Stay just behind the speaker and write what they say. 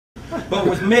But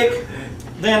with Mick,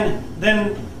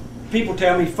 then people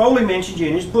tell me Foley mentioned you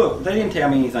in his book. They didn't tell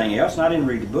me anything else, and I didn't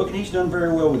read the book, and he's done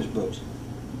very well with his books.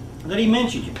 That he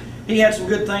mentioned you. He had some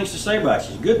good things to say about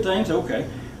you. Good things, okay.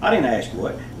 I didn't ask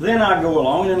what. Then I go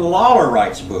along, and then Lawler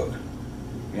writes a book.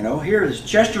 You know, here is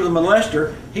Chester the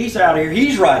Molester. He's out here.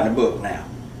 He's writing a book now.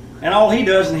 And all he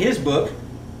does in his book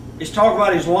is talk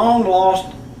about his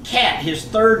long-lost cat, his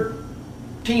third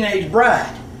teenage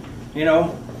bride. You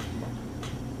know.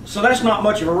 So that's not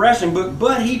much of a wrestling book,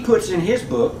 but he puts in his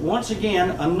book, once again,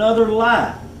 another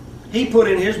lie. He put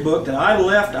in his book that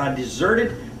I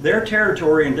deserted their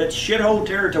territory, and that shithole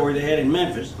territory they had in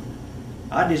Memphis.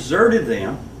 I deserted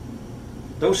them.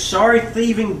 Those sorry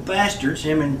thieving bastards,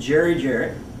 him and Jerry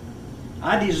Jarrett,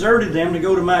 I deserted them to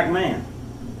go to McMahon.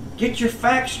 Get your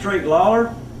facts straight,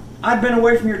 Lawler. I'd been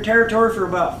away from your territory for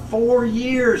about 4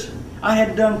 years. I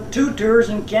had done 2 tours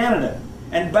in Canada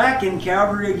and back in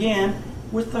Calgary again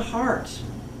with the Harts.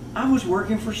 I was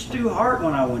working for Stu Hart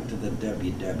when I went to the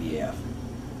WWF.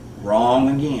 Wrong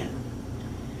again.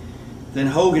 Then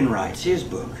Hogan writes his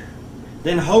book.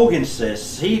 Then Hogan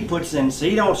says, he puts in,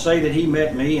 he don't say that he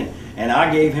met me and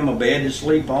I gave him a bed to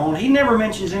sleep on. He never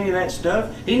mentions any of that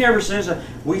stuff. He never says,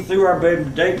 we threw our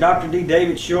bed, Dr. D.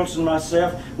 David Schultz and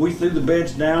myself, we threw the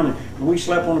beds down and we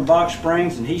slept on the box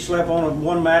springs and he slept on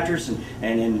one mattress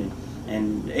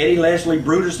and Eddie Leslie,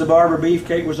 Brutus the Barber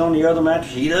Beefcake was on the other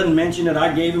mattress. He doesn't mention that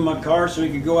I gave him my car so he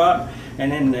could go out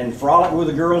and frolic with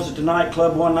the girls at the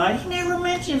nightclub one night. He never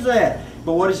mentions that.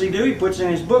 But what does he do? He puts in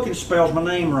his book and spells my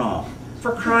name wrong.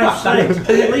 For Christ's sake,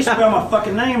 at least spell my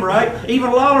fucking name right.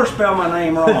 Even Lawler spelled my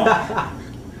name wrong.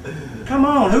 Come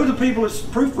on, who are the people that's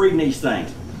proofreading these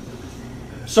things?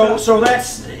 So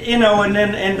that's, you know, and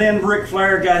then Ric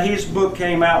Flair got his book,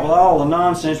 came out with all the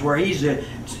nonsense where he's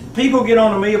people get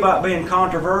on to me about being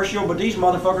controversial, but these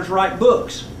motherfuckers write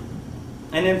books.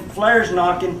 And then Flair's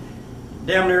knocking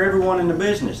damn near everyone in the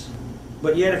business.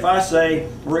 But yet if I say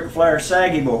Ric Flair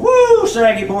saggy boy, woo,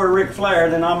 saggy boy Ric Flair,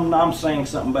 then I'm saying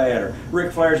something bad. Or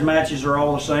Ric Flair's matches are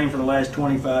all the same for the last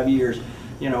 25 years.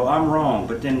 You know, I'm wrong.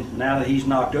 But then now that he's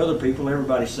knocked other people,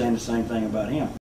 everybody's saying the same thing about him.